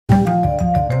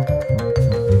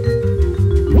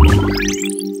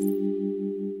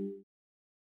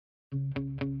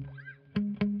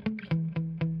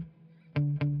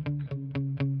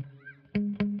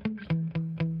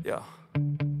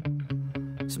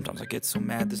Sometimes I get so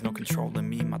mad, there's no controlling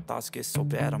me. My thoughts get so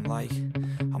bad, I'm like,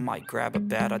 I might grab a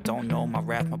bat, I don't know. My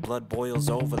wrath, my blood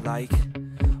boils over like,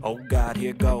 oh God,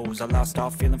 here goes. I lost all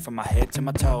feeling from my head to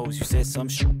my toes. You said some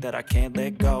shit that I can't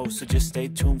let go, so just stay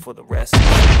tuned for the rest.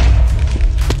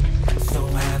 So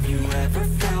have you ever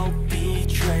felt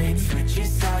betrayed?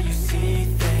 Switches how you see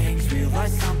things,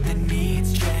 realize something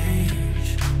needs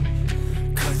change.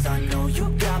 Cause I know you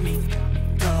got me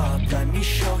f***ed up. Let me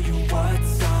show you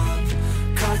what's up,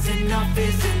 cause enough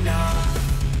is enough.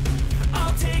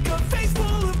 I'll take a face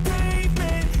full of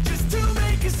pavement just to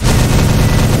make a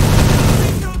statement.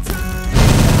 There's no turning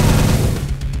back.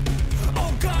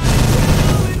 Oh God,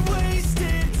 adrenaline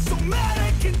wasted, so mad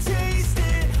I can taste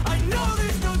it. I know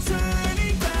there's no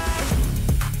turning back.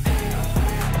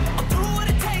 I'll do what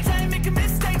it takes, I ain't making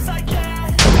mistakes like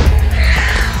that.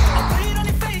 I'll put it on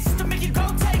your face to make you go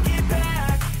take it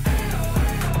back.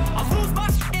 I'll lose my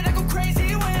shit and I go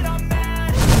crazy when I'm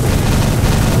mad.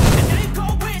 And then you go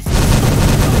wish you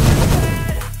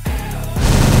bad.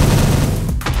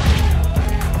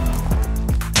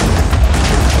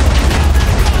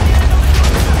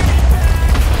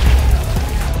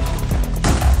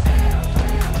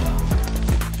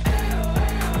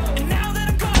 And now that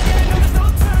I'm gone, yeah, I know there's no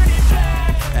turning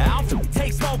back. I'll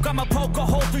take smoke, I'ma poke a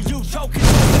hole through you, choking.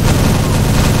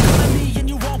 Come at me and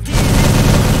you won't get it.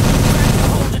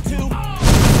 Hold it too.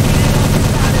 Get it up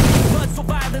inside of me, blood so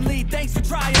violently. Thanks for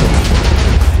trying me.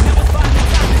 Now it's finally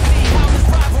time to see how this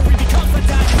rivalry becomes a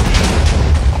dynasty.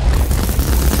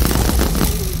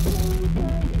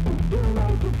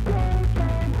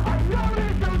 I know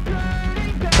there's no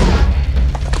turning back.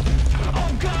 Oh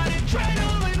God,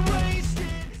 adrenaline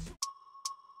wasted.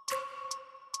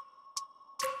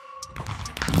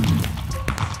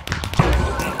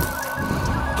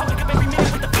 I wake up every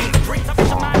minute with the beat that breathes. I push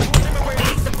my mind to a limit where it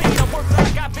needs to be. I work like I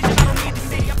got vision I don't need to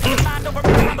see. I put my mind over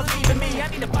everything, I believe in me. I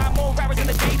need to find more hours in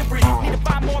the day to breathe. Need to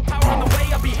find more power on the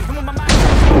way I be. And when my mind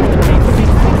goes over the pain for me,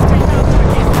 I need to straighten out so I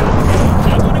can't stop me.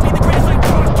 I wanna be the greatest like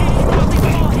Rocky. All these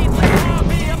small heats like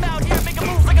Robbie. I'm out here making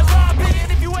moves like a lobby.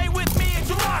 And if you ain't with me, it's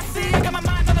your loss. See, I got my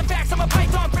mind on the facts. I'm a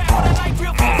python rap. But I like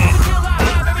real facts. Until I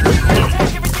have everything that I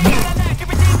take, everything that I lack,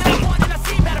 everything that I want, and I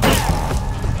see matter of fact.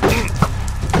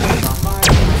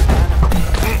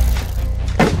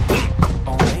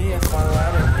 Only if I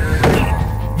let it be.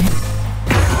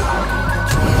 I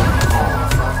can control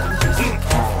myself and just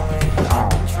carefully. I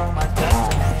control my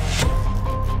destiny.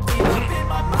 Deep up in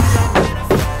my mind, I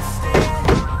manifest it.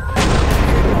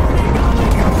 Every morning I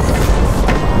wake up obsessed.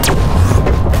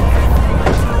 Everything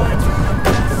I do the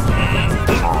best.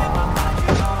 Deep up in my mind,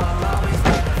 you know I'll always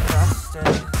manifest it.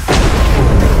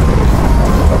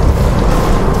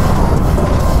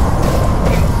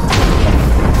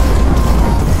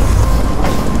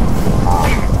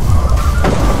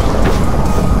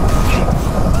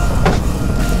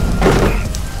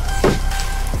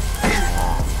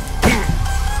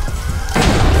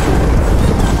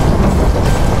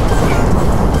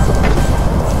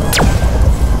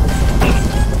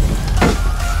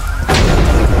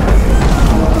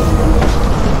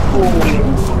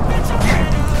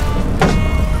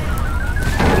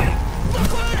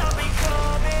 Look what I'm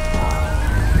becoming.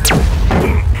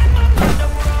 In my mind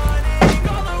I'm running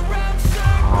all around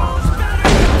circles. Better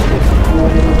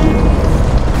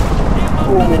in my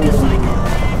mind just like a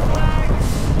reflex.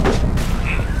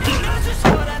 You know just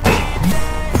what I need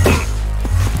next.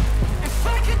 If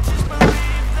I could just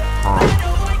believe that, I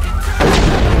know I can turn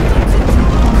my thoughts into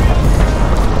a real fact.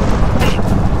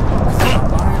 'Cause all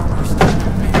my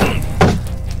understanding me.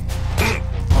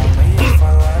 Only if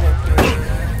I let it be.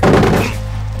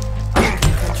 I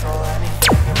can control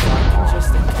anything if I can just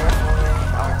think carefully.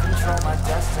 I control my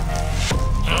destiny.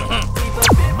 Deep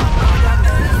up in my mind, I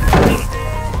manifest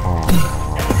it.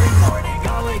 Every morning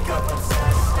I wake up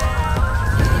obsessed.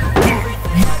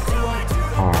 Everything I do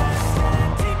the best.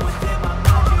 Deep within my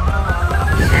mind, you know I'll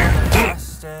always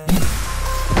manifest it.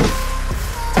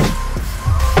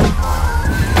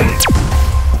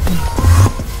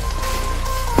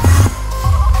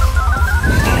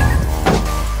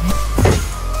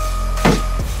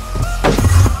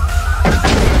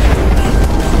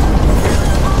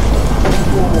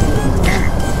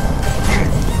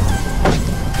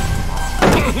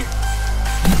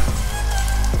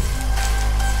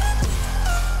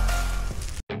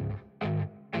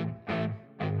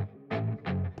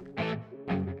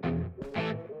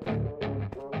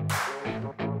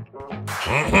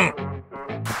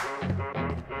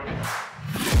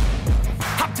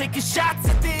 I'm taking shots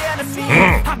at the enemy.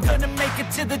 I'm gonna make it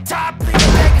to the top, leave a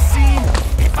legacy.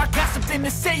 If I got something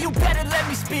to say, you better let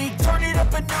me speak. Turn it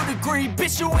up a new degree,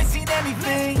 bitch, you ain't seen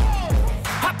anything.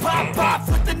 I off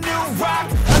with the new rock.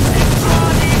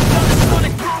 Electronic,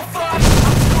 electronic groove up.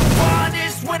 I'm too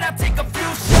honest when I take a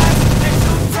few shots. They're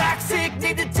too toxic,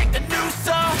 need to take the noose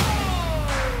off.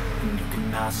 And you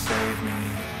cannot save me,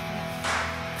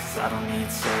 'cause I don't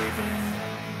need saving.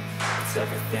 It's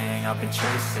everything I've been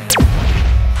chasing.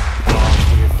 All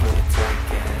here for the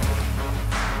taking.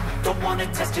 Don't wanna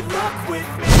test your luck with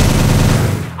me.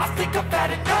 I think I've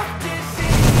had enough disease.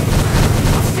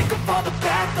 I'm sick of all the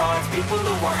bad thoughts, people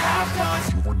who are half-nots.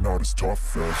 You are not as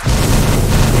tough as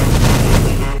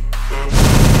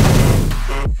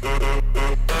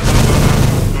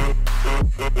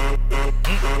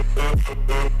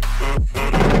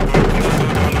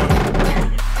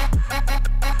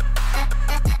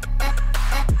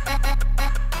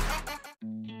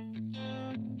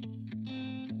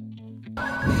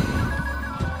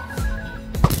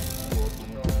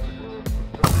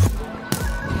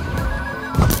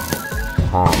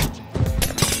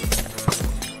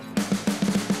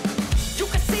You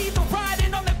can see the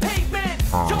writing on the pavement.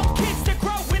 Young kids, they're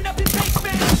growing up in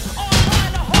basements.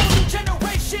 Online, a whole new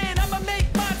generation. I'ma make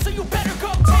mine, so you better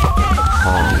go take it.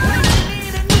 You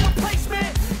need a new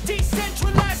replacement.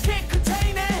 Decentralized, can't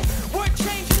contain it. We're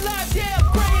changing lives, yeah,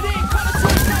 upgrading. Gonna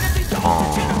take out of the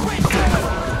older generation.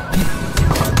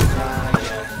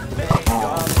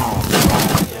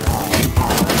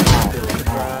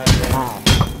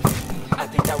 I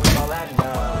think that we've all had enough.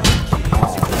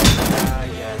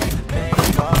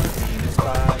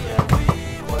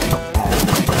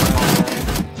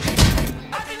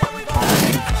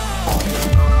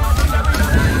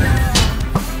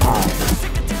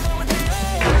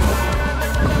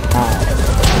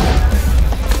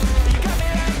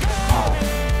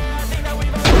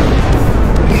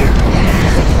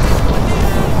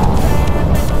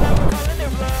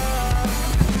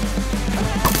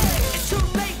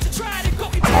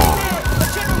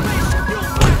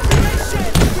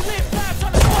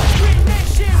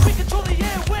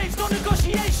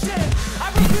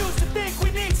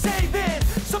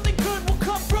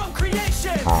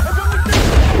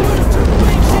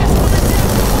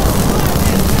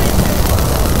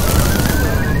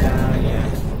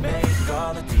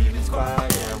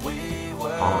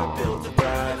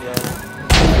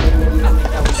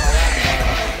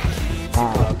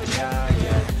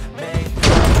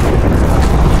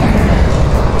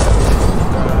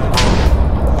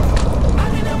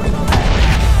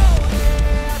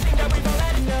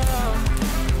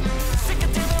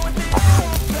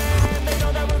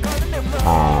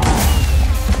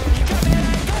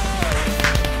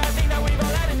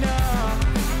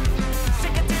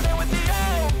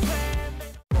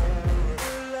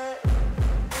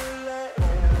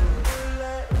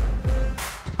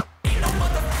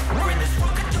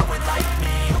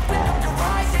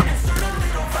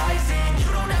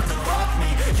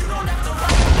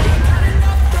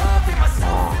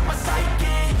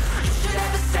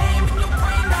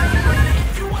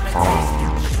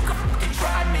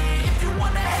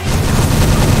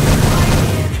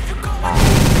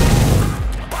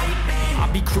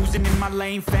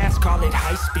 Lane fast, call it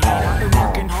high speed. I've been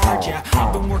working hard, yeah,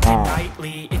 I've been working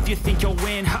nightly. If you think you'll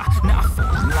win, ha, nah,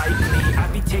 likely. I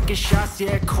be taking shots,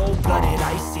 yeah, cold-blooded,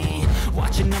 icy.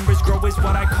 Watching numbers grow is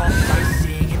what I call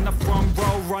sightseeing. In the front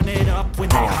row, run it up when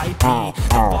they hype me.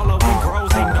 The following grows,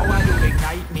 they know how to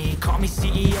ignite me. Call me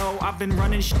CEO, I've been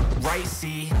running right,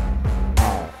 see.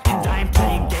 And I ain't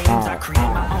playing games, I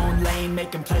create my own lane,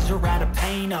 making pleasure out of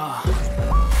pain,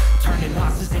 turning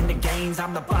losses into gains.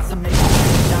 I'm the boss, I'm making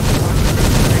change. I'm the boss, I'm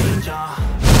making change,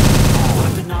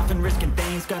 popping off and risking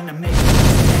things, gonna make it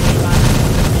name. I just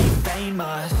wanna be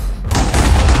famous.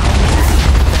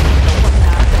 No, I'm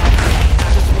not that vain. I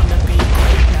just wanna be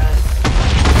greatness.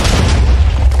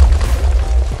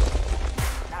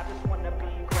 I just wanna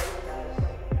be greatness.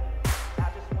 I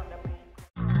just wanna be.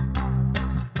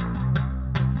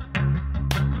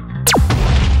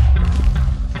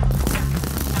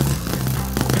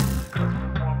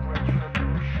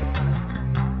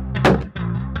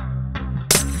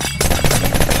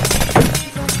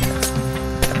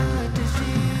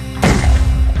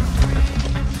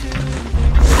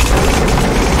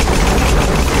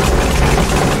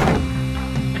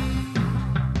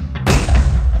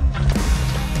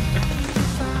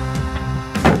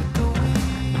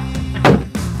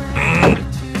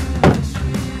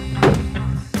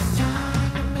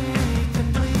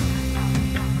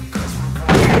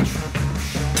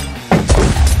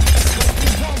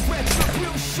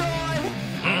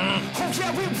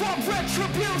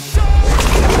 retribution.